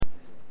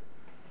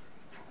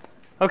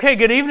Okay,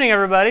 good evening,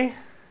 everybody.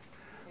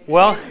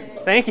 Well,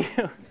 thank you.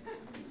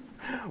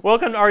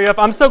 Welcome to RUF.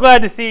 I'm so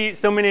glad to see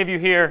so many of you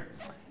here.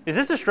 Is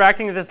this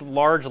distracting that this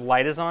large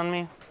light is on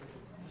me?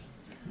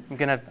 I'm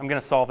gonna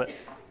solve it.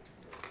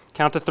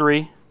 Count to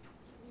 3.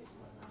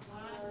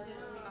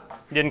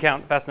 Didn't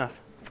count fast enough.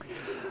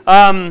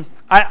 I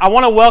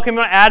want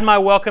to add my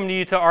welcome to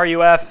you to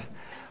RUF.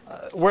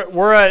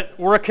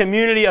 We're a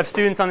community of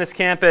students on this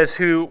campus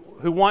who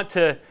want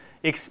to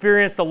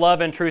experience the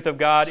love and truth of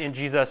God in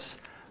Jesus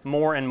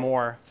more and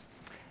more.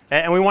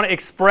 And we want to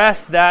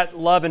express that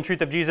love and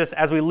truth of Jesus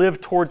as we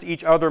live towards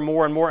each other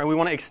more and more. And we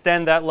want to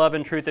extend that love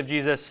and truth of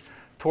Jesus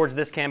towards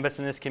this campus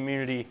and this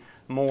community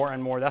more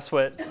and more. That's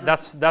what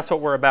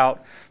we're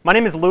about. My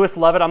name is Lewis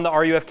Lovett. I'm the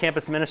RUF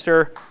campus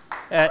minister.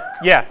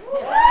 Yeah.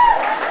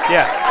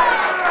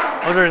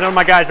 Those are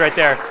my guys right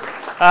there.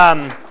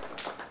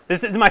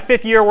 This is my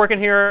 5th year working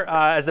here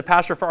as the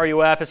pastor for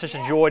RUF. It's just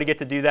a joy to get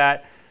to do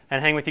that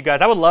and hang with you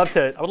guys. I would love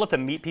to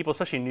meet people,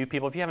 especially new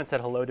people. If you haven't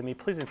said hello to me,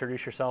 please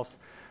introduce yourselves.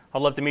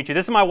 I'd love to meet you.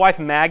 This is my wife,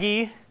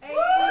 Maggie.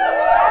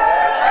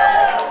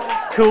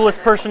 Coolest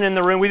person in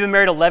the room. We've been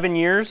married 11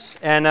 years,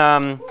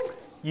 and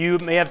you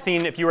may have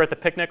seen, if you were at the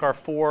picnic, our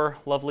 4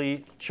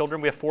 lovely children.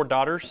 We have 4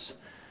 daughters,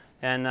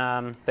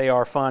 and they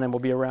are fun and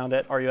will be around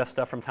at RUF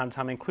stuff from time to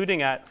time,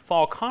 including at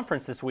Fall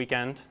Conference this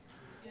weekend.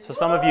 So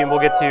some of you will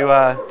get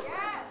to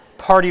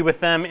party with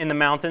them in the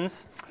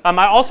mountains.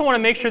 I also want to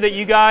make sure that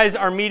you guys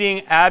are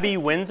meeting Abby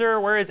Windsor.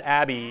 Where is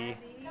Abby?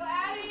 Hello,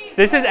 Abby.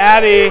 This is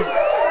Abby.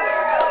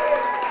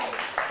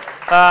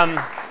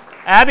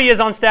 Abby is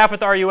on staff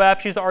with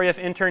RUF. She's the RUF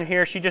intern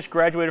here. She just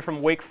graduated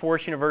from Wake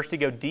Forest University.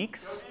 Go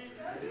Deeks.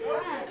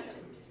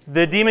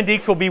 The Demon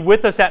Deeks will be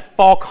with us at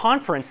Fall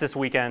Conference this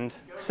weekend.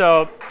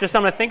 So just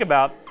something to think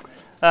about.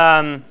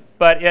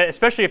 But yeah,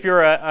 especially if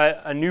you're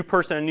a new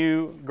person, a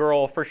new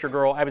girl, first-year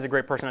girl, Abby's a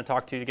great person to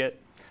talk to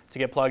get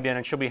plugged in,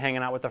 and she'll be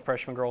hanging out with the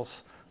freshman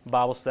girls'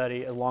 Bible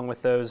study along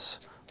with those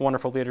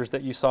wonderful leaders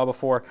that you saw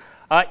before.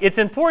 It's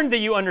important that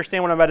you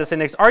understand what I'm about to say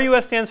next.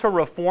 RUF stands for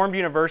Reformed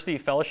University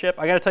Fellowship.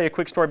 I got to tell you a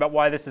quick story about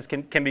why this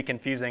can be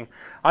confusing.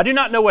 I do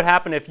not know what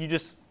happened if you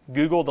just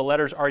Google the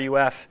letters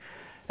RUF.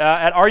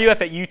 At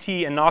RUF at UT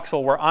in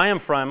Knoxville, where I am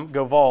from,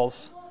 go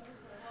Vols.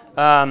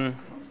 I'm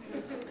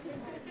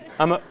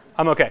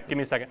okay. Give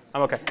me a second.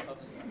 I'm okay.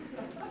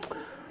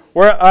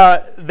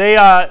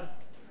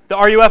 The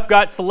RUF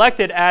got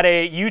selected at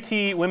a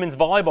UT women's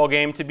volleyball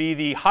game to be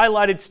the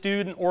highlighted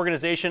student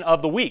organization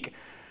of the week.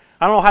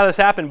 I don't know how this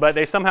happened, but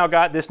they somehow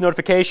got this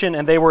notification,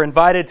 and they were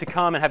invited to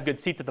come and have good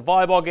seats at the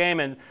volleyball game.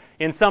 And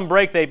in some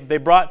break, they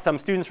brought some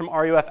students from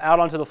RUF out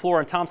onto the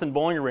floor in Thompson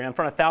Bowling Arena in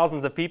front of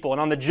thousands of people.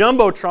 And on the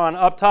Jumbotron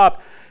up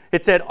top,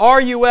 it said,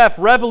 RUF,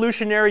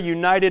 Revolutionary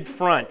United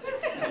Front.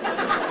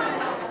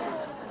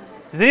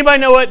 Does anybody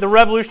know what the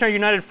Revolutionary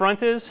United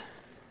Front is?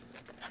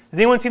 Has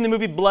anyone seen the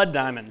movie Blood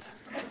Diamond?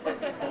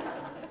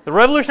 The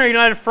Revolutionary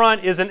United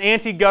Front is an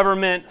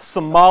anti-government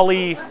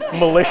Somali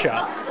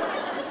militia.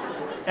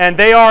 And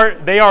they are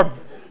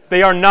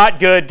not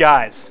good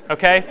guys,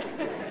 okay?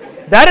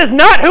 That is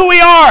not who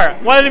we are.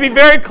 Wanted to be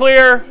very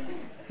clear.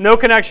 No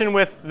connection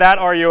with that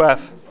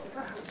RUF.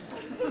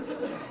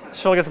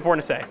 Just feel like it's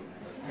important to say.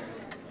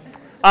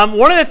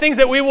 One of the things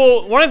that we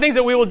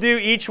will do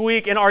each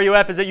week in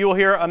RUF is that you will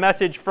hear a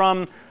message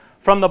from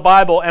the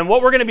Bible. And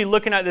what we're going to be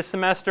looking at this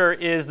semester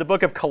is the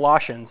book of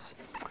Colossians.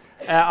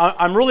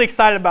 I'm really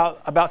excited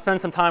about spending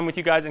some time with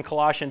you guys in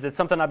Colossians. It's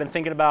something I've been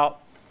thinking about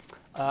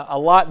a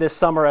lot this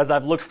summer as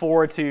I've looked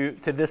forward to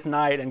this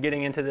night and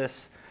getting into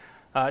this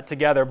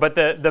together. But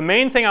the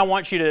main thing I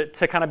want you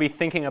to kind of be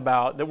thinking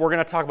about, that we're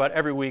going to talk about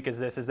every week, is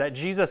that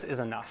Jesus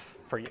is enough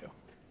for you.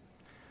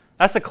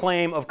 That's the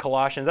claim of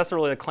Colossians. That's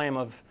really the claim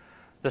of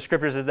the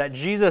Scriptures, is that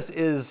Jesus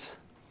is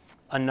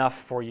enough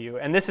for you.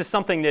 And this is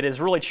something that is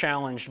really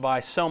challenged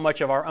by so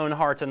much of our own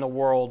hearts in the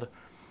world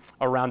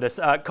around us.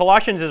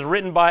 Colossians is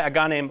written by a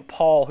guy named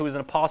Paul, who is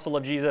an apostle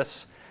of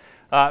Jesus,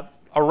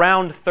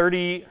 around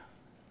 20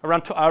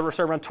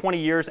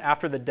 years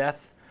after the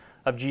death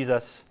of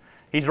Jesus.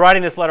 He's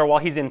writing this letter while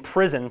he's in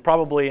prison,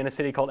 probably in a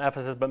city called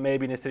Ephesus, but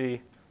maybe in a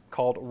city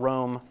called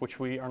Rome, which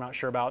we are not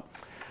sure about.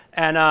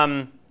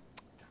 And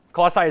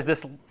Colossae is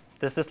this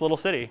little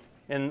city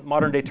in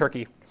modern-day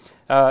Turkey.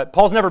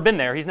 Paul's never been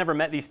there. He's never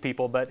met these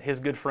people, but his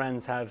good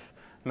friends have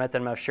met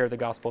them and have shared the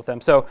gospel with them.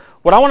 So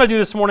what I want to do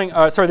this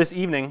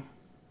evening,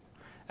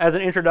 as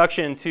an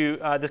introduction to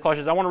this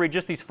Colossians, I want to read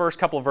just these first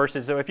couple of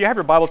verses. So if you have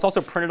your Bible, it's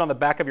also printed on the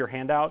back of your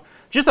handout.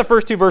 Just the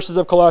first 2 verses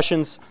of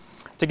Colossians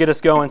to get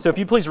us going. So if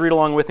you please read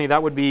along with me,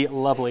 that would be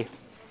lovely.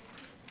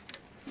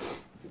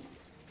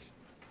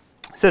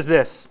 It says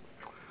this: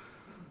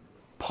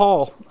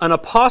 Paul, an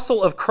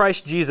apostle of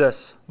Christ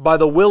Jesus, by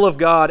the will of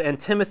God, and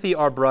Timothy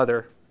our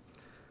brother,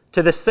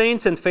 to the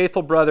saints and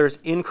faithful brothers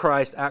in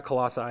Christ at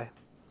Colossae,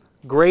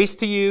 grace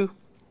to you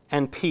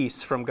and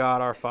peace from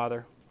God our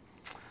Father.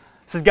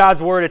 This is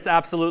God's word. It's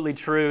absolutely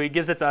true. He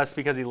gives it to us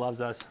because He loves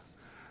us.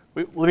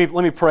 Let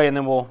me pray, and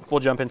then we'll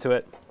jump into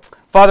it.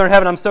 Father in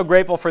heaven, I'm so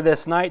grateful for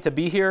this night to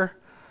be here.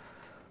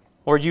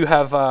 Lord, you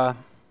have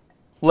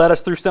led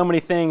us through so many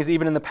things,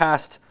 even in the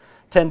past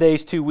 10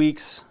 days, 2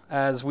 weeks,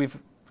 as we've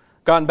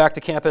gotten back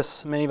to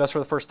campus, many of us for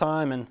the first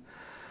time, and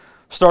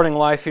starting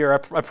life here.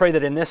 I pray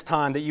that in this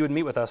time that you would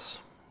meet with us,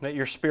 that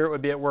your Spirit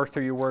would be at work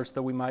through your words,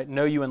 that we might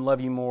know you and love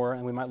you more,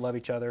 and we might love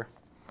each other.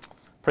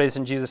 Pray this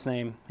in Jesus'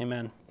 name.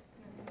 Amen.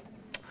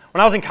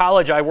 When I was in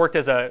college, I worked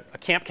as a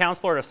camp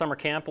counselor at a summer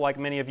camp, like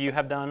many of you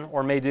have done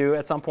or may do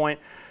at some point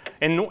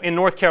in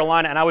North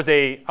Carolina, and I was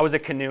a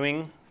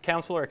canoeing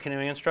counselor, a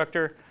canoeing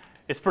instructor.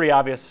 It's pretty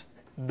obvious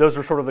those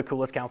were sort of the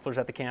coolest counselors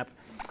at the camp.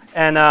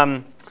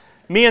 And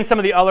me and some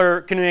of the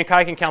other canoeing and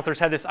kayaking counselors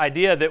had this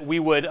idea that we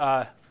would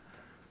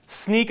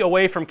sneak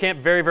away from camp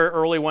very, very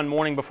early one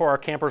morning before our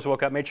campers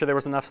woke up, made sure there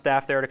was enough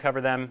staff there to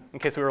cover them in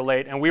case we were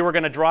late. And we were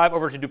going to drive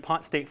over to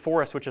DuPont State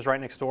Forest, which is right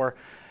next door,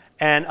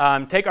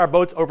 and take our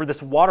boats over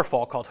this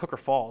waterfall called Hooker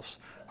Falls.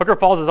 Hooker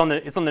Falls is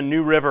on the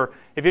New River.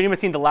 If you've even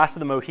seen The Last of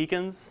the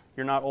Mohicans,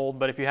 you're not old,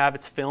 but if you have,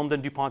 it's filmed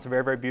in DuPont. It's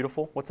very, very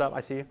beautiful. What's up? I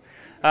see you.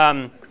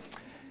 And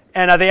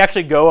they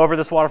actually go over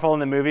this waterfall in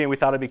the movie, and we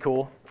thought it'd be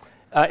cool.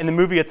 In the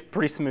movie, it's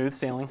pretty smooth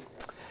sailing.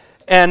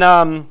 And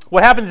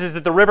what happens is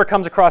that the river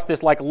comes across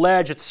this like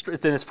ledge.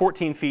 It's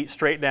 14 feet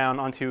straight down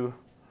onto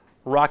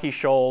rocky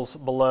shoals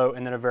below,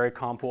 and then a very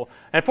calm pool.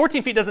 And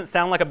 14 feet doesn't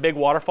sound like a big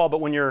waterfall,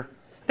 but when you're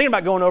thinking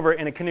about going over it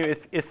in a canoe,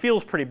 it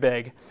feels pretty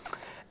big.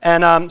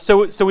 And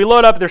so we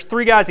load up. There's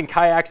 3 guys in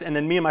kayaks, and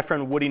then me and my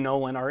friend Woody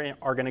Nolan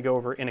are going to go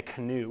over in a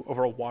canoe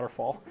over a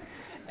waterfall.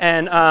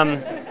 And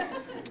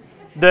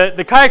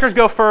the kayakers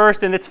go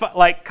first, and it's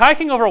like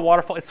kayaking over a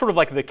waterfall. It's sort of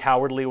like the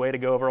cowardly way to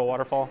go over a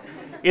waterfall.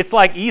 It's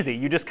like easy.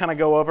 You just kind of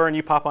go over and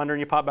you pop under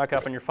and you pop back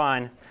up and you're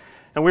fine.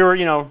 And we were,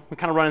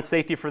 kind of running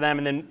safety for them,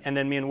 and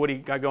then me and Woody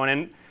got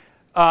going.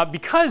 And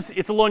because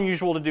it's a little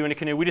unusual to do in a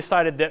canoe, we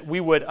decided that we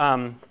would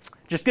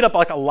just get up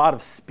like a lot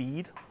of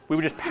speed. We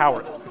would just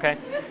power it, okay?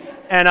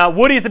 And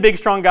Woody's a big,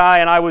 strong guy,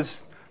 and I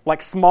was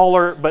like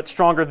smaller but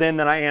stronger then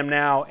than I am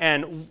now.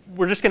 And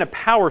we're just going to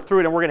power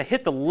through it, and we're going to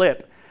hit the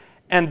lip.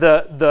 And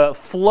the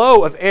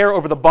flow of air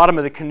over the bottom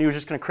of the canoe is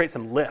just going to create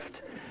some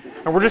lift.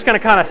 And we're just going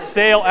to kind of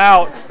sail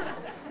out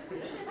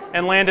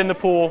and land in the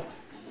pool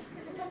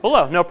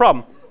below, no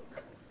problem.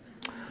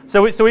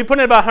 So we put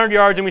in about 100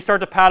 yards, and we start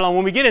to paddle. And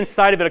when we get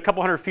inside of it a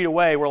couple hundred feet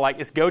away, we're like,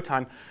 it's go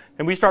time.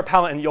 And we start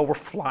paddling, and we're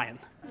flying.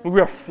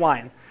 We are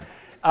flying.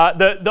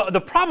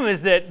 The problem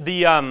is that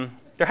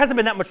there hasn't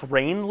been that much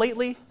rain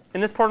lately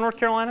in this part of North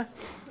Carolina.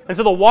 And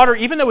so the water,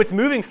 even though it's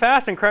moving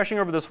fast and crashing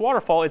over this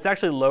waterfall, it's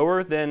actually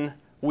lower than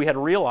we had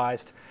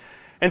realized.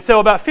 And so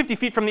about 50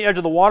 feet from the edge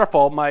of the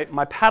waterfall,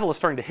 my paddle is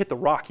starting to hit the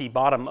rocky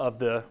bottom of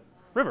the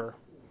river.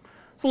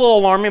 It's a little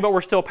alarming, but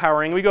we're still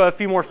powering. We go a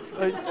few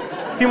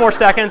more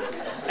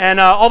seconds, and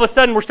all of a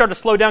sudden we're starting to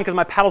slow down because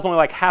my paddle's only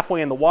like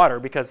halfway in the water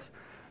because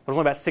there's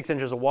only about 6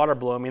 inches of water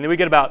below me. And then we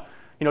get about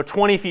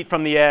 20 feet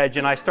from the edge,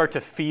 and I start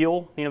to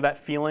feel, that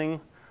feeling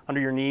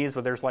under your knees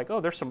where there's like, oh,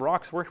 there's some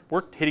rocks.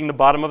 We're hitting the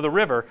bottom of the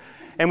river.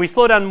 And we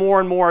slow down more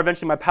and more.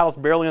 Eventually my paddle's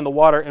barely in the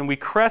water, and we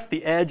crest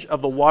the edge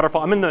of the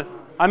waterfall.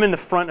 I'm in the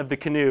front of the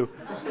canoe.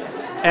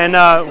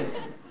 And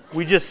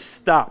we just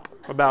stop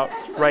about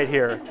right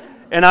here.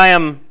 And I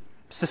am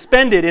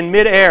suspended in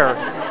midair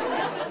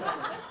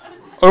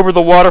over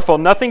the waterfall.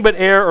 Nothing but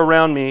air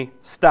around me,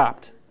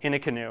 stopped in a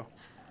canoe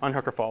on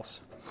Hooker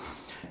Falls.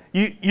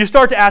 You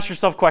start to ask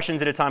yourself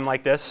questions at a time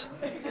like this.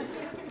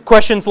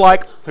 Questions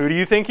like, who do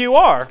you think you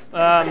are?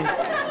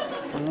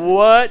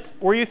 What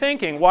were you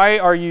thinking? Why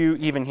are you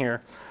even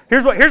here?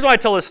 Here's why I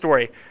tell this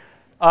story.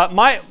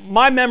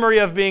 My memory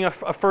of being a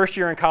first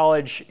year in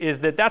college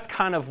is that's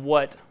kind of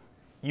what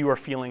you are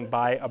feeling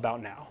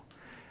about now.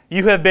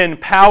 You have been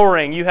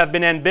powering, you have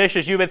been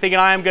ambitious, you've been thinking,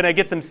 I am going to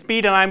get some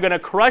speed and I'm going to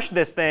crush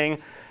this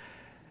thing.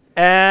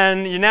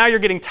 And now you're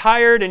getting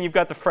tired, and you've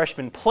got the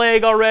freshman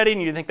plague already,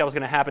 and you didn't think that was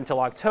going to happen until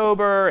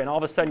October, and all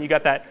of a sudden you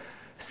got that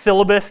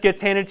syllabus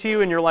gets handed to you,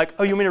 and you're like,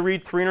 oh, you want me to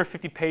read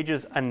 350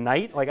 pages a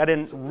night? Like, I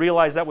didn't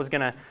realize that was going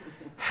to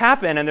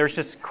happen, and there's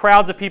just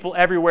crowds of people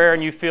everywhere,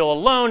 and you feel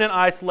alone and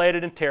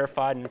isolated and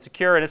terrified and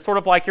insecure, and it's sort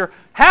of like you're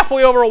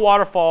halfway over a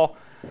waterfall,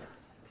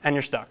 and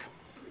you're stuck,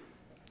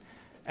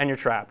 and you're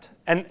trapped.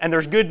 And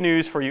there's good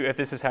news for you if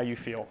this is how you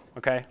feel,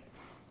 okay?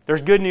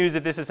 There's good news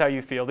if this is how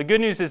you feel. The good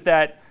news is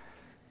that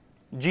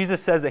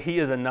Jesus says that he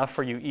is enough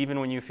for you even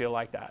when you feel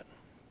like that.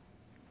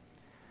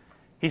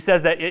 He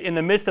says that in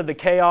the midst of the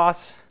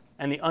chaos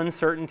and the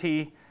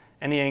uncertainty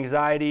and the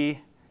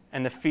anxiety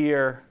and the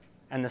fear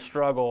and the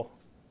struggle,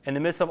 in the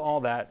midst of all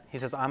that, he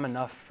says, I'm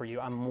enough for you.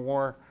 I'm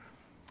more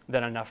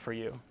than enough for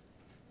you.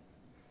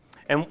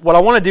 And what I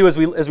want to do as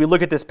we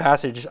look at this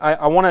passage,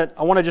 I want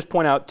to just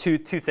point out two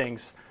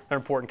things that are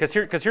important.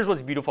 Because here's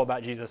what's beautiful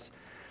about Jesus.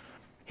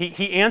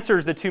 He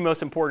answers the 2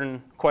 most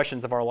important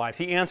questions of our lives.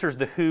 He answers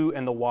the who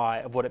and the why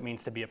of what it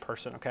means to be a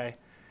person, okay?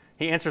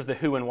 He answers the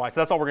who and why. So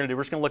that's all we're going to do.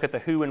 We're just going to look at the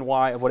who and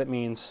why of what it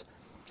means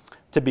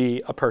to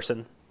be a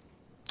person.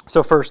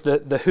 So first,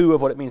 the who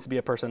of what it means to be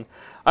a person.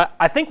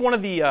 I think one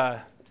of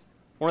the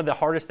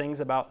hardest things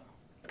about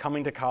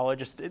coming to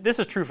college, this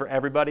is true for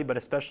everybody, but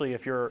especially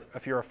if you're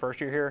a first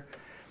year here,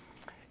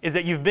 is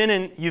that you've been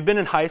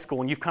in high school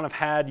and you've kind of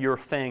had your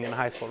thing in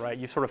high school, right?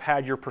 You've sort of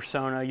had your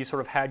persona, you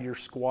sort of had your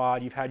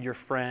squad, you've had your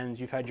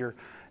friends, you've had your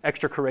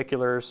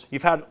extracurriculars,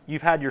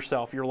 you've had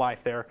yourself, your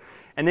life there.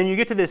 And then you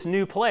get to this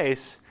new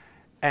place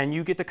and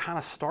you get to kind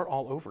of start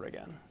all over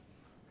again,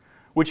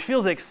 which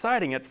feels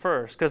exciting at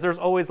first because there's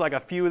always like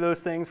a few of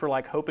those things we're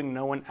like hoping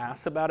no one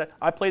asks about it.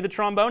 I played the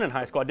trombone in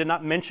high school. I did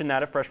not mention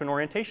that at freshman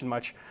orientation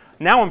much.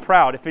 Now I'm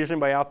proud. If there's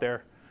anybody out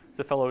there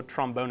who's a fellow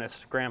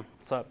trombonist, Graham,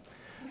 what's up?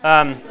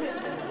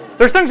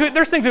 There's a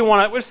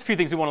few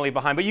things we want to leave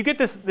behind, but you get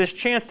this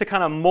chance to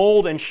kind of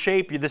mold and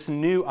shape this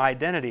new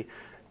identity.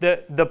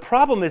 The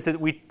problem is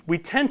that we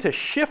tend to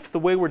shift the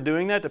way we're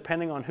doing that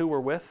depending on who we're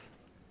with.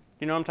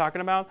 You know what I'm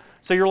talking about?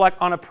 So you're like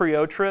on a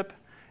pre-O trip,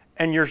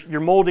 and you're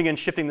molding and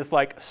shifting this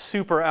like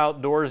super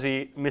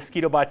outdoorsy,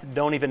 mosquito bites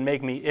don't even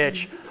make me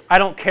itch. I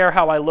don't care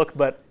how I look,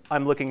 but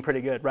I'm looking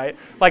pretty good, right?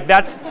 Like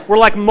we're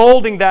like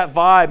molding that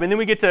vibe, and then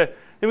we get to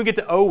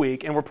O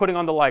week, and we're putting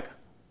on the like,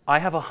 I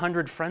have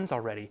 100 friends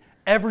already.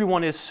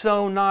 Everyone is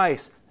so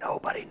nice.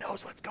 Nobody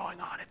knows what's going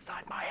on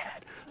inside my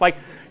head. Like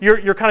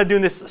you're kind of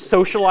doing this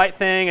socialite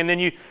thing, and then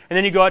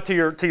you go out to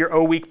your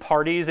O week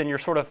parties, and you're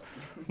sort of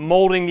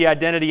molding the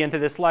identity into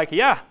this like,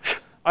 yeah,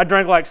 I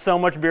drank like so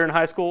much beer in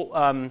high school.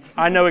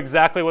 I know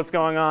exactly what's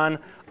going on.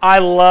 I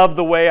love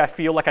the way I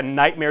feel like a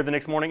nightmare the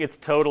next morning. It's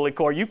totally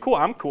cool. Are you cool?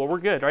 I'm cool. We're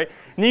good, right?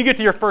 And then you get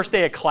to your first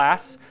day of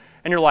class,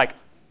 and you're like,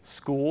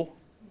 school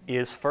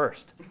is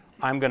first.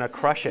 I'm going to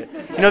crush it.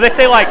 You know, they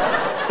say,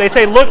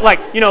 look, like,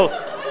 you know,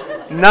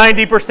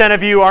 90%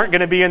 of you aren't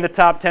going to be in the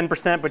top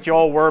 10%, but you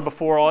all were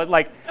before all.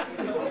 Like,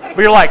 but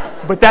you're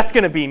like, but that's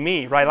going to be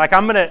me, right? Like,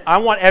 I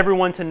want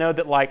everyone to know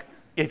that, like,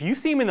 if you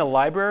see me in the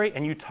library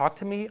and you talk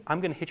to me,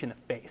 I'm going to hit you in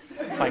the face.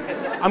 Like,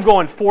 I'm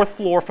going 4th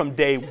floor from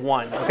day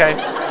 1, okay?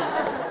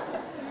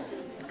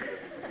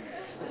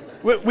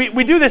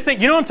 We do this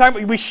thing. You know what I'm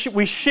talking about?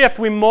 We shift,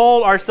 we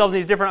mold ourselves in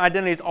these different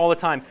identities all the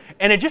time.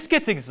 And it just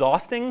gets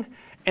exhausting,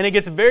 and it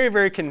gets very,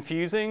 very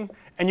confusing,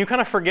 and you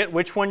kind of forget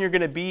which one you're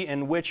going to be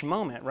in which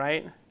moment,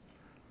 right?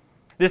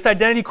 This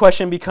identity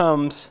question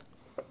becomes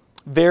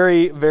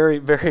very, very,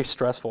 very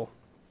stressful.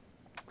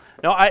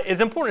 Now, it's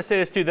important to say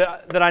this too,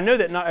 that I know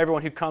that not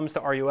everyone who comes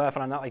to RUF,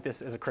 and I'm not like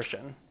this, is a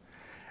Christian.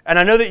 And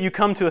I know that you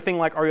come to a thing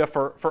like RUF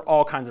for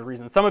all kinds of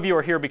reasons. Some of you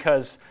are here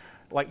because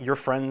like your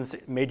friends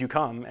made you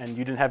come and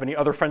you didn't have any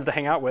other friends to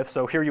hang out with,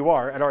 so here you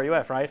are at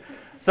RUF, right?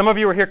 Some of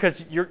you are here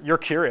because you're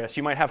curious.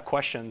 You might have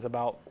questions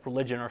about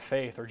religion or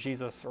faith or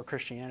Jesus or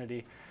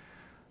Christianity.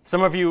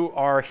 Some of you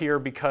are here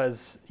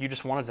because you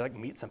just wanted to like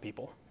meet some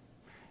people.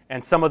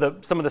 And some of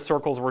the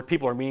circles where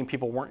people are meeting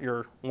people weren't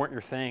your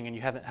thing, and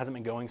hasn't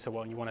been going so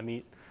well, and you want to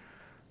meet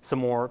some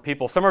more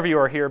people. Some of you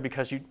are here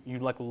because you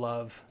like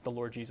love the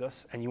Lord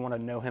Jesus and you want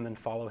to know him and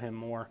follow him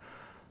more.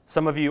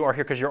 Some of you are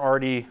here because you're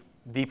already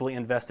deeply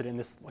invested in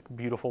this like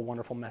beautiful,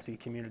 wonderful, messy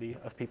community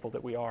of people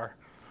that we are.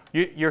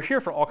 You're here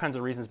for all kinds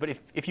of reasons, but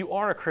if you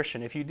are a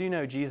Christian, if you do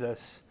know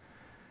Jesus,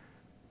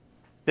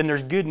 then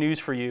there's good news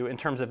for you in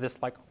terms of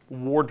this like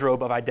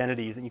wardrobe of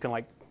identities, and you can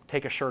like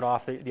take a shirt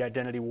off the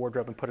identity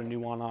wardrobe and put a new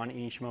one on in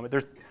each moment.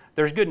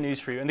 There's good news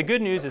for you, and the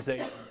good news is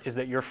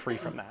that you're free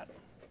from that.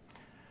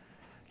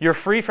 You're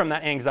free from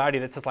that anxiety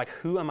that says like,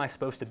 who am I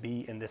supposed to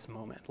be in this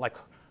moment? Like,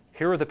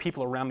 here are the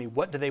people around me.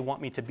 What do they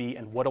want me to be,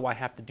 and what do I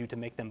have to do to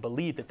make them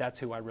believe that that's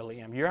who I really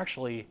am? You're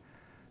actually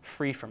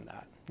free from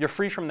that. You're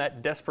free from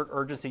that desperate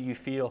urgency you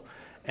feel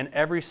in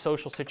every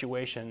social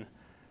situation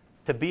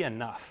to be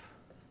enough.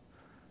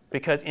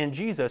 Because in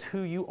Jesus,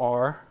 who you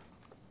are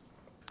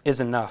is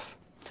enough.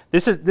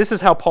 This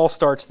is how Paul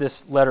starts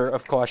this letter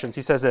of Colossians.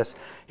 He says this.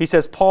 He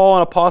says, Paul,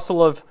 an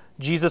apostle of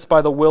Jesus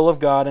by the will of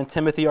God, and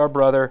Timothy, our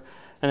brother.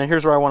 And then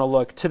here's where I want to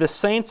look. To the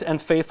saints and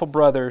faithful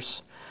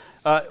brothers.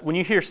 When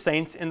you hear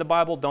saints in the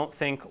Bible, don't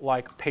think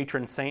like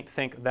patron saint.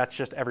 Think that's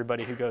just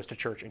everybody who goes to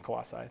church in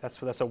Colossae.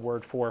 That's a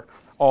word for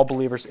all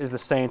believers, is the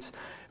saints.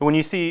 And when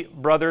you see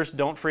brothers,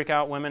 don't freak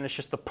out, women. It's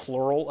just the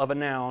plural of a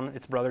noun.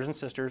 It's brothers and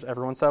sisters.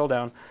 Everyone settle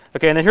down.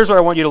 Okay, and then here's what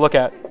I want you to look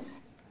at.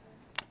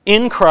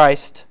 In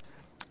Christ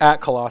at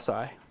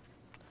Colossae.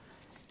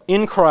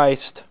 In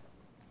Christ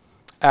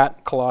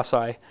at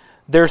Colossae.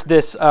 There's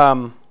this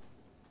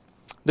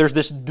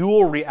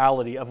dual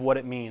reality of what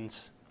it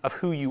means, of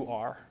who you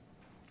are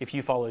if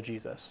you follow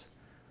Jesus.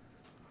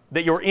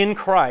 That you're in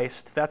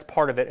Christ, that's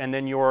part of it, and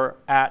then you're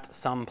at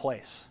some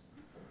place.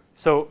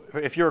 So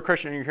if you're a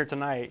Christian and you're here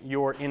tonight,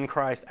 you're in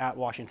Christ at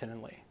Washington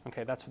and Lee.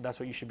 Okay, that's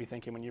what you should be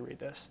thinking when you read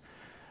this.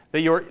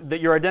 That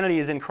your identity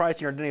is in Christ,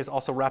 and your identity is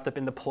also wrapped up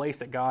in the place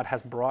that God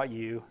has brought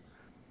you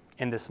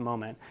in this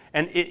moment.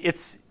 And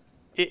it's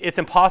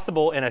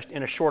impossible in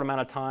a short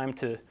amount of time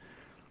to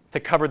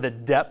cover the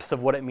depths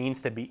of what it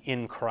means to be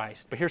in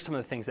Christ. But here's some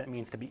of the things that it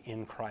means to be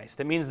in Christ.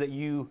 It means that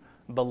you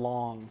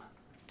belong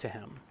to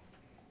him.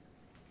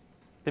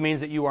 It means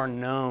that you are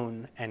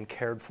known and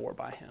cared for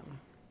by him.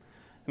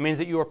 It means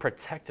that you are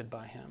protected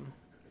by him.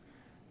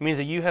 It means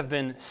that you have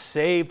been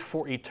saved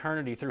for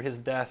eternity through his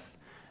death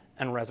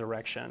and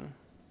resurrection.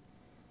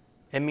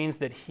 It means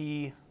that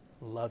he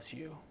loves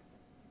you.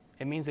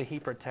 It means that he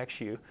protects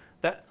you.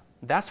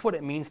 That's what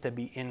it means to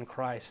be in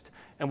Christ.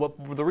 And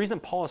the reason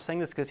Paul is saying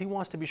this is because he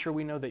wants to be sure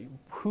we know that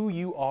who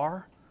you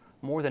are,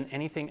 more than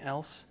anything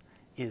else,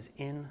 is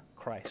in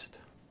Christ.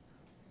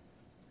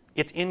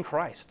 It's in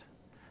Christ.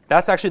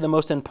 That's actually the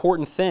most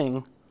important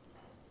thing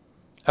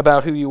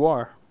about who you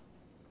are.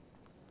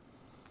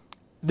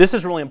 This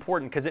is really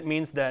important because it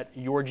means that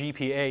your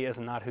GPA is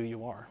not who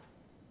you are.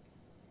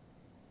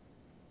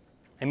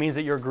 It means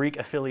that your Greek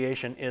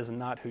affiliation is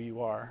not who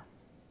you are.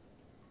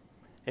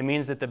 It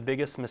means that the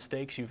biggest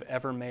mistakes you've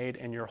ever made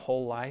in your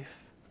whole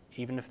life,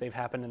 even if they've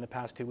happened in the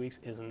past 2 weeks,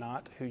 is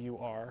not who you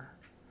are.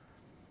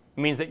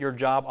 It means that your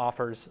job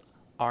offers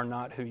are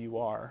not who you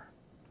are.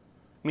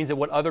 It means that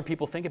what other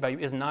people think about you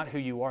is not who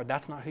you are.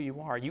 That's not who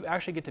you are. You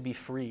actually get to be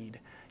freed.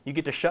 You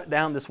get to shut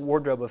down this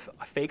wardrobe of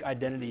fake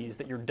identities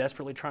that you're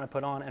desperately trying to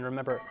put on and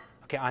remember,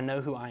 okay, I know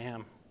who I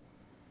am.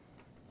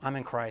 I'm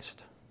in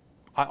Christ.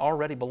 I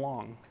already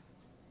belong.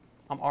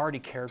 I'm already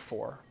cared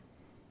for.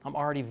 I'm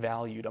already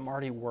valued. I'm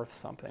already worth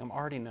something. I'm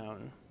already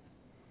known.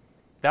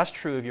 That's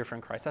true of your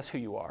friend Christ. That's who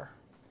you are.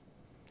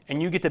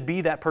 And you get to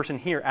be that person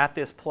here at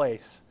this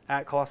place,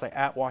 at Colossae,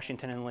 at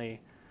Washington and Lee,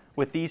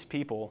 with these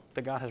people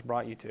that God has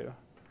brought you to.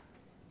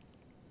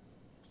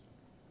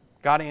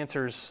 God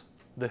answers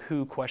the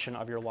who question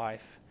of your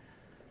life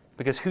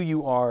because who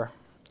you are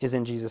is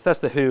in Jesus. That's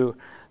the who.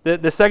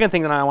 The second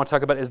thing that I want to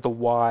talk about is the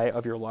why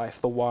of your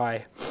life, the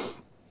why.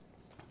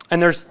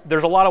 And there's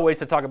a lot of ways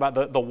to talk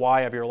about the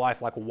why of your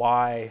life, like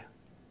why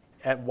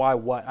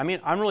what? I mean,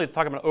 I'm really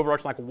talking about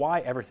overarching, like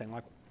why everything,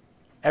 like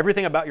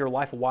everything about your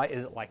life, why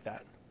is it like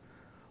that?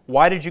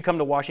 Why did you come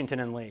to Washington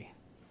and Lee?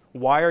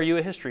 Why are you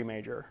a history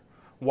major?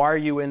 Why are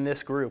you in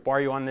this group? Why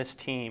are you on this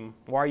team?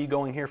 Why are you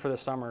going here for the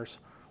summers?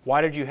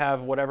 Why did you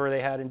have whatever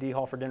they had in D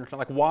Hall for dinner?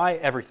 Like why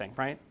everything,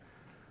 right?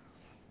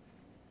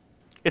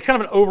 It's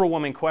kind of an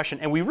overwhelming question,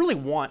 and we really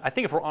want, I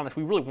think if we're honest,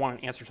 we really want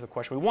an answer to the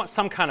question. We want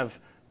some kind of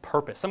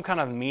purpose, some kind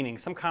of meaning,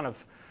 some kind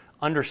of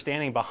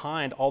understanding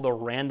behind all the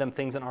random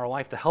things in our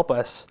life to help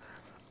us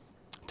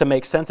to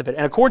make sense of it.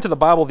 And according to the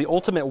Bible, the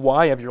ultimate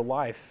why of your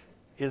life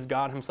is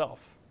God himself.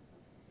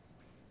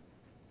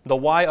 The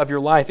why of your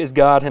life is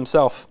God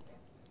himself.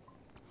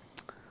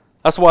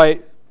 That's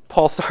why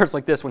Paul starts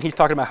like this when he's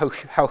talking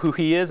about who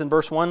he is in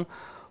verse 1.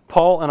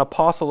 Paul, an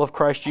apostle of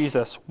Christ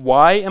Jesus.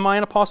 Why am I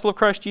an apostle of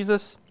Christ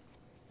Jesus?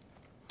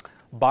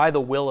 By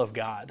the will of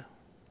God.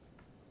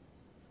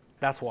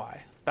 That's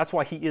why. That's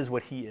why he is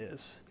what he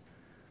is.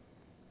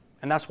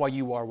 And that's why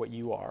you are what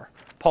you are.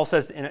 Paul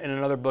says in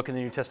another book in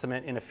the New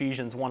Testament, in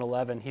Ephesians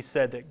 1:11, he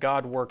said that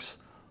God works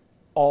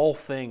all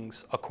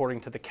things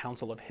according to the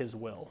counsel of his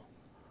will.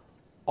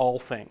 All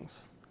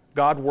things.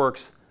 God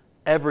works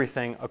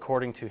everything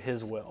according to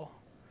his will,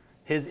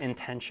 his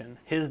intention,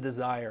 his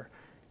desire,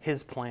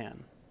 his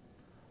plan.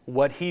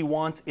 What he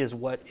wants is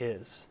what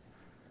is.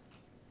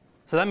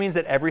 So that means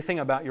that everything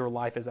about your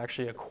life is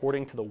actually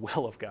according to the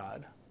will of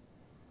God.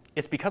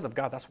 It's because of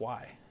God, that's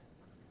why.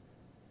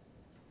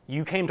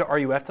 You came to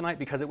RUF tonight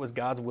because it was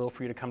God's will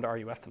for you to come to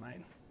RUF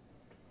tonight.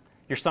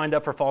 You're signed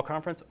up for fall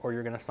conference, or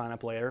you're going to sign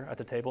up later at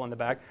the table in the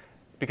back,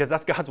 because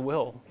that's God's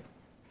will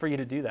for you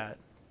to do that.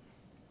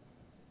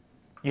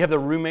 You have the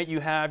roommate you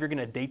have, you're going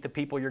to date the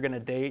people you're going to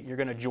date, you're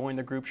going to join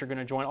the groups you're going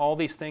to join. All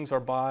these things are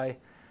by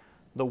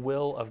the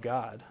will of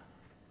God.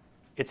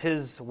 It's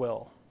his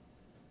will.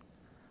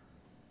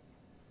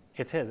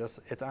 It's his.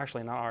 It's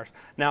actually not ours.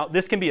 Now,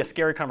 this can be a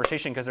scary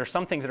conversation because there's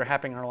some things that are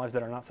happening in our lives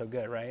that are not so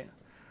good, right?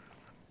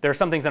 There are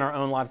some things in our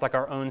own lives like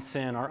our own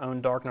sin, our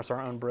own darkness,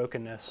 our own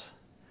brokenness.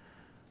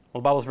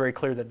 Well, the Bible is very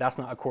clear that that's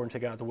not according to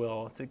God's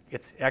will.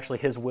 It's actually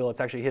his will. It's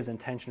actually his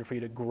intention for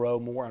you to grow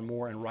more and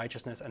more in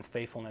righteousness and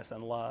faithfulness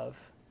and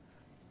love.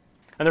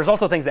 And there's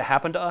also things that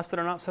happen to us that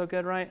are not so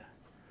good, right?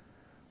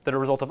 That are a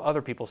result of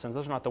other people's sins.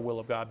 Those are not the will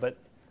of God. But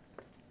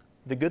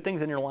the good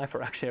things in your life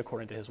are actually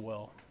according to his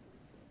will.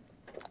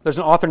 There's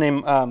an author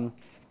named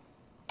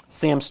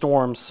Sam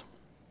Storms,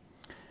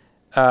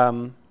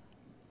 and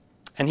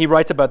he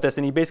writes about this,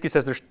 and he basically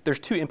says there's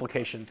two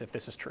implications if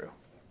this is true.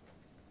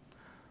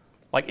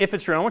 Like, if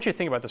it's true, and I want you to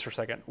think about this for a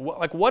second.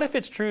 What if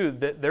it's true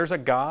that there's a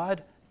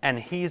God, and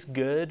he's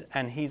good,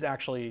 and he's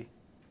actually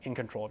in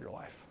control of your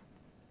life?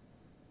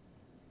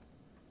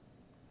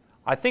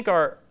 I think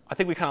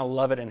we kind of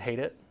love it and hate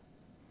it.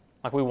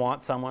 Like, we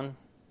want someone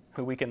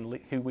who we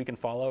can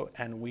follow,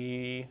 and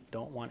we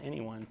don't want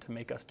anyone to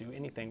make us do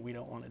anything we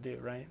don't want to do,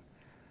 right?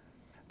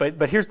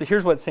 But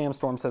here's what Sam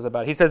Storm says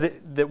about it. He says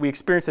that we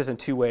experience this in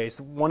two ways.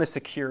 One is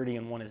security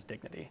and one is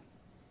dignity.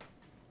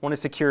 One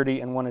is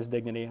security and one is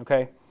dignity,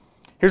 okay?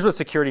 Here's what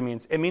security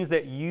means. It means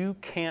that you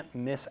can't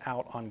miss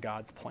out on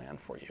God's plan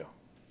for you.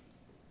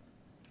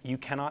 You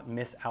cannot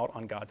miss out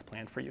on God's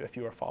plan for you if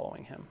you are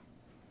following him.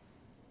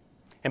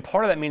 And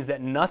part of that means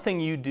that nothing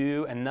you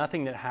do and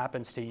nothing that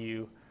happens to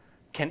you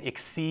can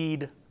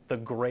exceed the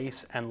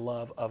grace and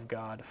love of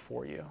God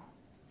for you.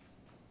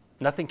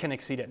 Nothing can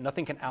exceed it.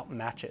 Nothing can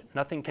outmatch it.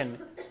 Nothing can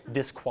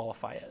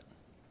disqualify it.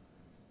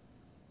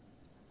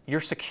 You're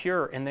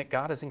secure in that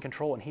God is in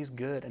control and he's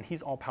good and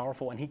he's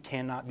all-powerful and he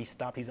cannot be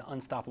stopped. He's an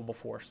unstoppable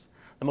force,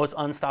 the most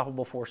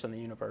unstoppable force in the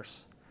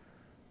universe.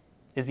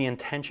 is the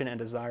intention and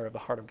desire of the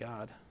heart of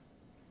God.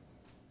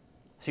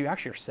 So you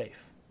actually are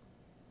safe.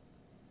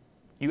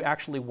 You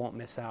actually won't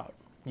miss out.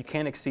 You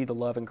can't exceed the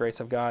love and grace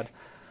of God.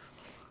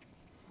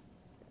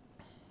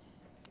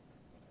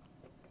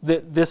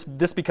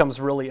 This becomes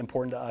really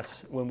important to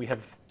us when we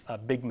have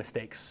big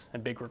mistakes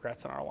and big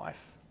regrets in our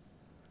life.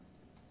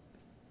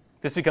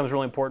 This becomes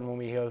really important when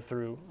we go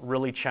through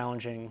really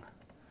challenging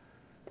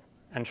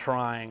and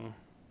trying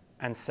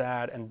and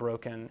sad and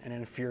broken and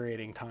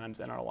infuriating times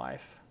in our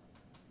life.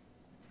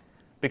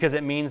 Because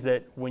it means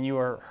that when you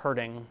are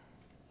hurting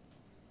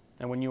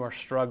and when you are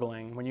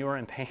struggling, when you are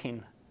in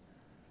pain,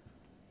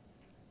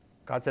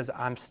 God says,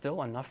 I'm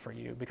still enough for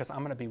you because I'm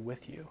going to be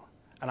with you.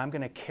 And I'm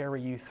going to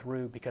carry you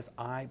through because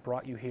I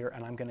brought you here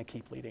and I'm going to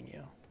keep leading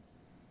you.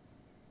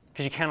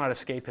 Because you cannot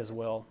escape his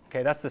will.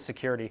 Okay, that's the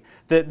security.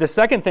 The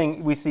second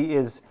thing we see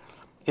is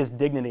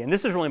dignity. And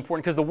this is really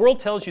important because the world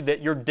tells you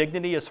that your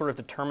dignity is sort of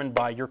determined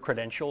by your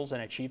credentials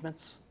and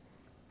achievements.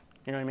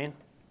 You know what I mean?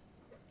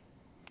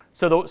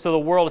 So the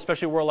world,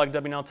 especially a world like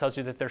WNL, tells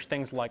you that there's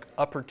things like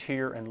upper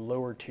tier and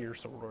lower tier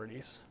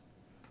sororities.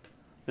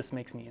 This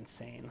makes me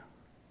insane.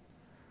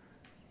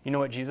 You know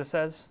what Jesus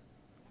says?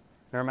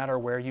 No matter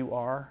where you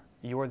are,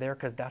 you're there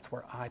because that's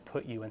where I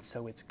put you, and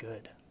so it's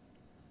good.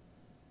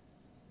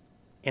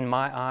 In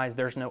my eyes,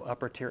 there's no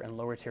upper tier and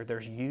lower tier.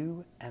 There's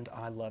you, and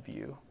I love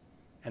you,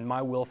 and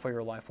my will for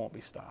your life won't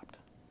be stopped.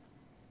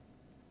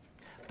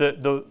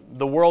 The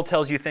world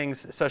tells you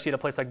things, especially at a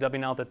place like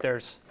WNL, that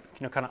there's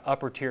kind of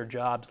upper tier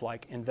jobs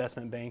like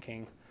investment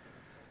banking,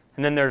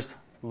 and then there's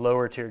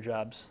lower tier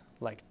jobs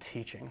like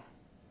teaching.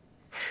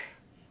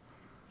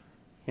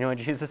 You know what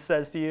Jesus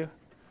says to you?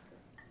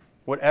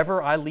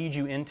 Whatever I lead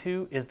you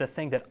into is the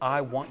thing that I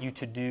want you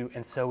to do,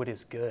 and so it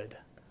is good.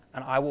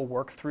 And I will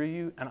work through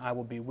you, and I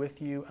will be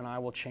with you, and I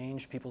will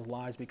change people's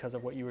lives because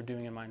of what you are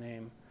doing in my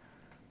name.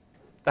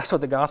 That's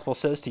what the gospel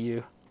says to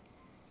you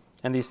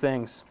and these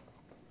things.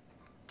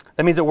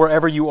 That means that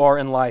wherever you are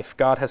in life,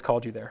 God has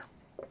called you there.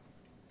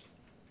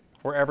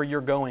 Wherever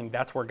you're going,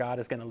 that's where God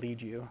is going to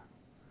lead you.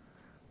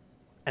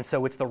 And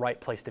so it's the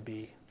right place to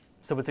be.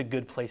 So it's a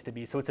good place to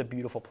be. So it's a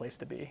beautiful place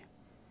to be.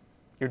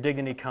 Your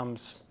dignity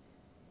comes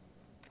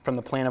from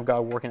the plan of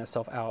God working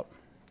itself out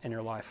in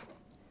your life.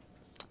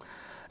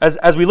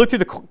 As we look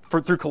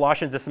through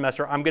Colossians this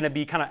semester, I'm going to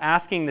be kind of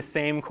asking the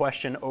same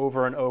question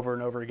over and over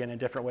and over again in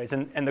different ways.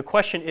 And the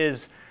question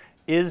is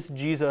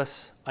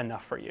Jesus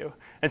enough for you?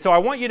 And so I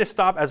want you to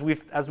stop, as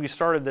we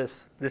started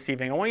this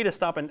evening, I want you to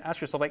stop and ask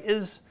yourself, like,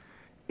 is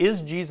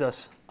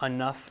Jesus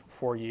enough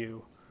for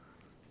you?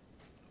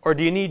 Or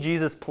do you need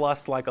Jesus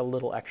plus like a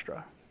little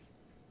extra?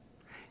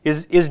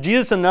 Is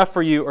Jesus enough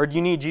for you, or do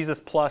you need Jesus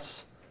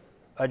plus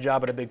a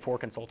job at a Big Four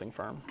consulting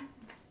firm?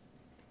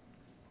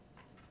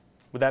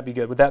 Would that be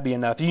good? Would that be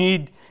enough?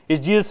 Is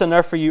Jesus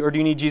enough for you, or do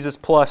you need Jesus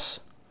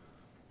plus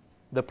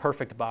the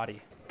perfect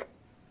body?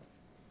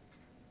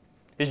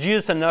 Is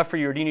Jesus enough for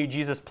you, or do you need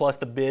Jesus plus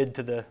the bid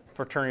to the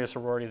fraternity or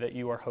sorority that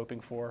you are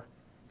hoping for?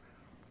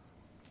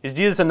 Is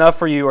Jesus enough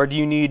for you, or do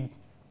you need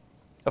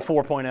a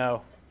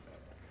 4.0?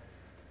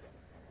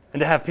 And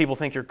to have people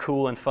think you're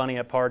cool and funny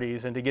at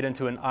parties, and to get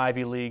into an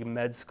Ivy League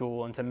med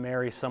school, and to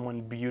marry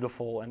someone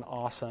beautiful and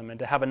awesome, and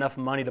to have enough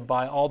money to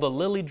buy all the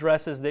lily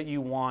dresses that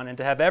you want, and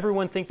to have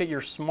everyone think that you're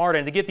smart,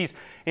 and to get these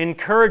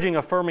encouraging,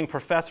 affirming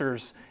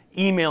professors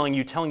emailing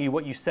you, telling you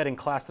what you said in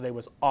class today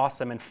was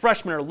awesome, and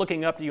freshmen are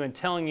looking up to you and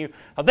telling you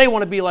how they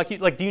want to be like you.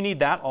 Like, do you need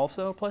that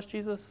also plus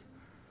Jesus?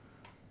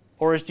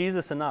 Or is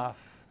Jesus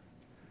enough?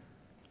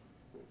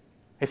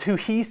 Is who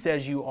he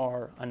says you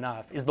are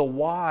enough? Is the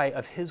why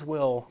of his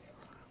will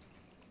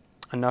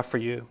enough for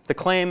you? The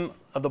claim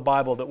of the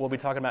Bible that we'll be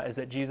talking about is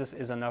that Jesus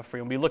is enough for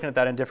you. We'll be looking at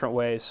that in different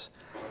ways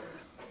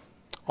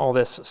all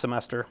this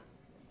semester.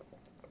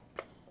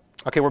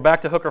 Okay, we're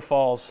back to Hooker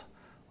Falls.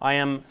 I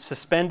am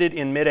suspended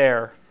in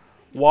midair.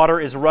 Water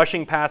is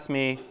rushing past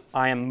me.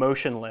 I am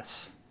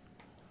motionless.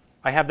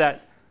 I have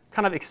that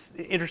kind of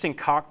interesting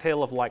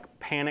cocktail of like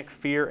panic,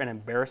 fear, and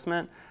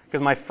embarrassment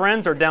because my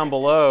friends are down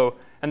below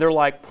and they're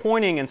like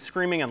pointing and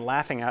screaming and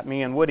laughing at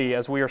me and Woody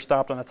as we are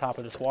stopped on the top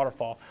of this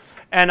waterfall.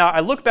 And I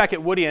look back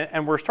at Woody,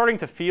 and we're starting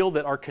to feel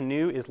that our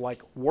canoe is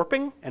like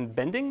warping and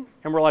bending.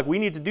 And we're like, we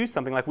need to do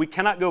something. Like, we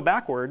cannot go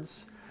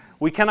backwards.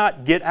 We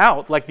cannot get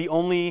out. Like, the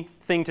only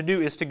thing to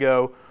do is to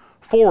go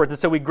forwards. And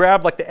so we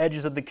grab like the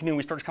edges of the canoe, and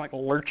we start just kind of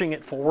like lurching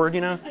it forward,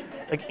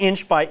 like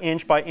inch by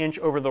inch by inch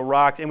over the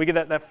rocks. And we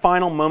get that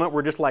final moment where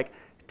we're just like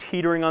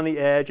teetering on the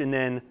edge, and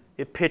then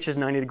it pitches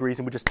 90 degrees,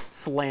 and we just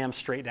slam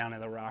straight down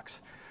into the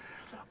rocks.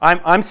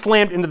 I'm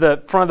slammed into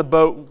the front of the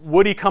boat.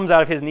 Woody comes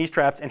out of his knee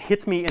straps and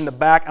hits me in the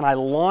back, and I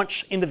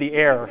launch into the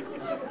air.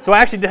 So I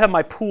actually did have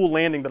my pool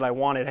landing that I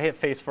wanted. I hit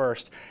face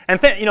first. And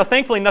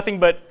thankfully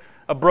nothing but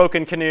a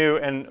broken canoe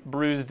and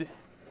bruised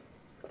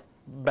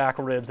back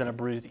ribs and a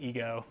bruised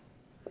ego.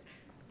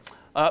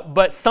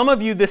 But some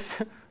of you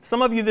this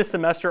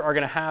semester are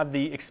going to have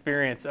the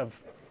experience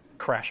of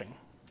crashing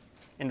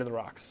into the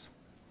rocks.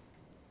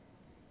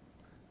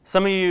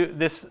 Some of you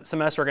this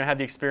semester are going to have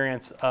the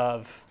experience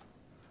of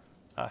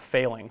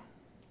failing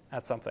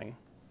at something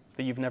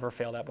that you've never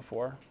failed at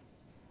before.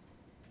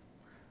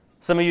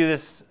 Some of you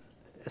this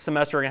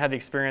semester are going to have the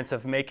experience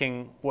of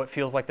making what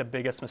feels like the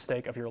biggest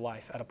mistake of your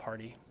life at a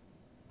party.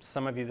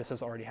 Some of you, this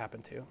has already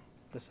happened to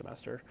this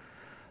semester.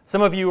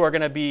 Some of you are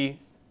going to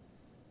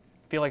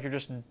feel like you're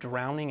just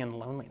drowning in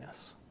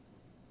loneliness.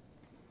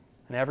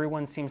 And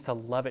everyone seems to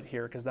love it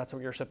here because that's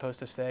what you're supposed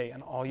to say,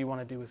 and all you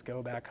want to do is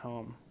go back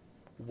home.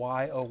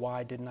 Why, oh,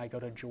 why didn't I go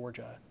to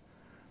Georgia?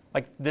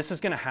 Like, this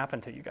is going to happen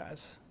to you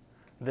guys.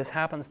 This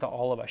happens to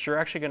all of us.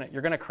 You're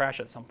going to crash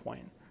at some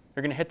point.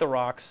 You're going to hit the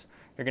rocks.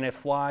 You're going to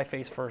fly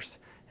face first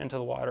into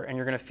the water, and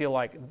you're going to feel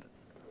like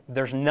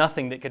there's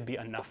nothing that could be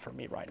enough for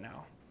me right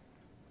now.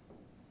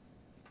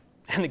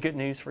 And the good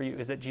news for you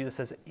is that Jesus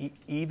says,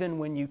 even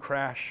when you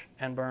crash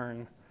and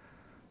burn,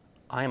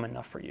 I am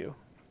enough for you.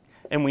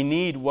 And we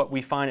need what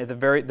we find at the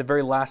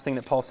very last thing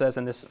that Paul says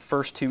in this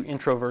first two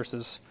intro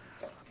verses.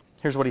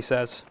 Here's what he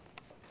says.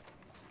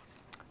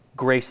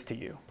 Grace to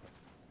you.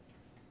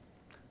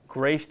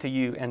 Grace to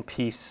you and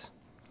peace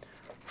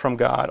from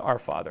God our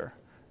Father.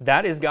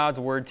 That is God's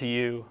word to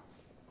you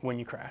when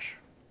you crash.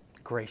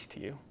 Grace to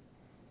you.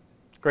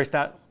 Grace,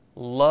 that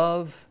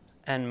love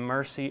and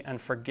mercy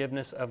and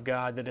forgiveness of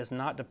God that is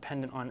not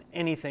dependent on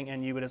anything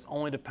in you, but is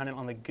only dependent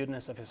on the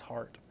goodness of his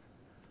heart.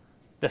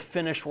 The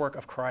finished work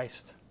of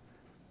Christ.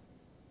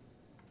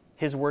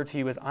 His word to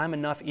you is, I'm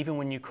enough even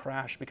when you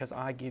crash because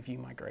I give you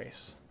my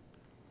grace.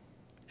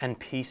 And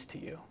peace to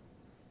you.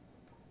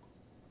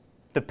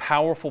 The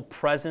powerful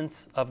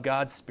presence of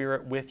God's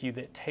Spirit with you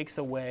that takes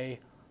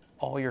away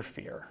all your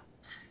fear.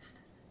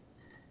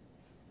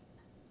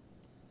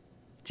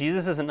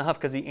 Jesus is enough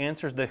because he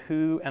answers the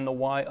who and the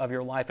why of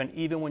your life. And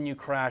even when you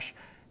crash,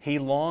 he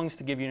longs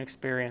to give you an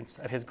experience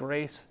of his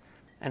grace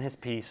and his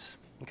peace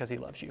because he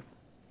loves you.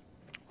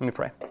 Let me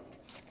pray.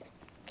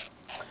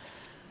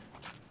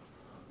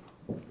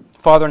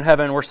 Father in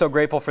heaven, we're so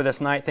grateful for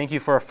this night. Thank you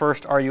for our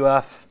first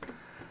RUF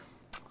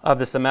of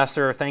the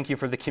semester. Thank you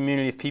for the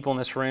community of people in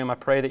this room. I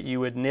pray that you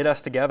would knit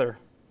us together.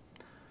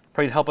 I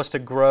pray you'd help us to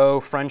grow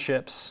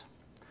friendships.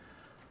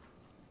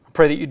 I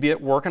pray that you'd be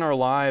at work in our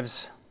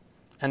lives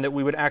and that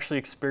we would actually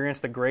experience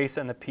the grace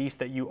and the peace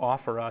that you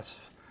offer us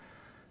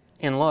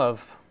in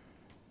love.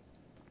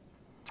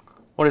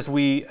 Lord, as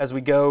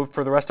we go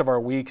for the rest of our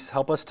weeks,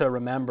 help us to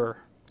remember,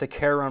 to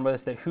carry around with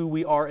us that who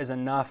we are is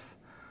enough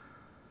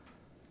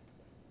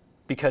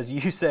because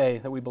you say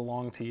that we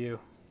belong to you,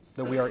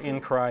 that we are in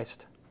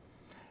Christ.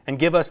 And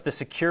give us the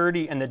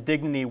security and the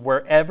dignity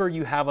wherever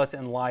you have us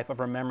in life of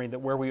remembering that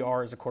where we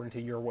are is according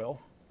to your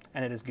will,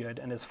 and it is good,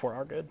 and it is for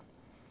our good.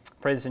 I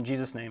pray this in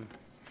Jesus' name.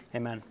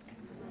 Amen.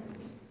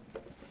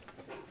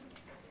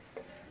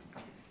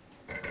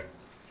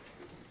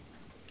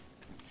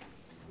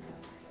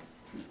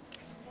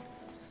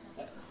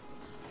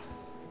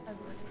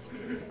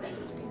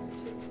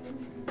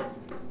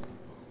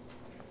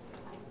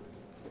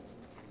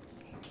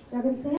 Reverend Sam?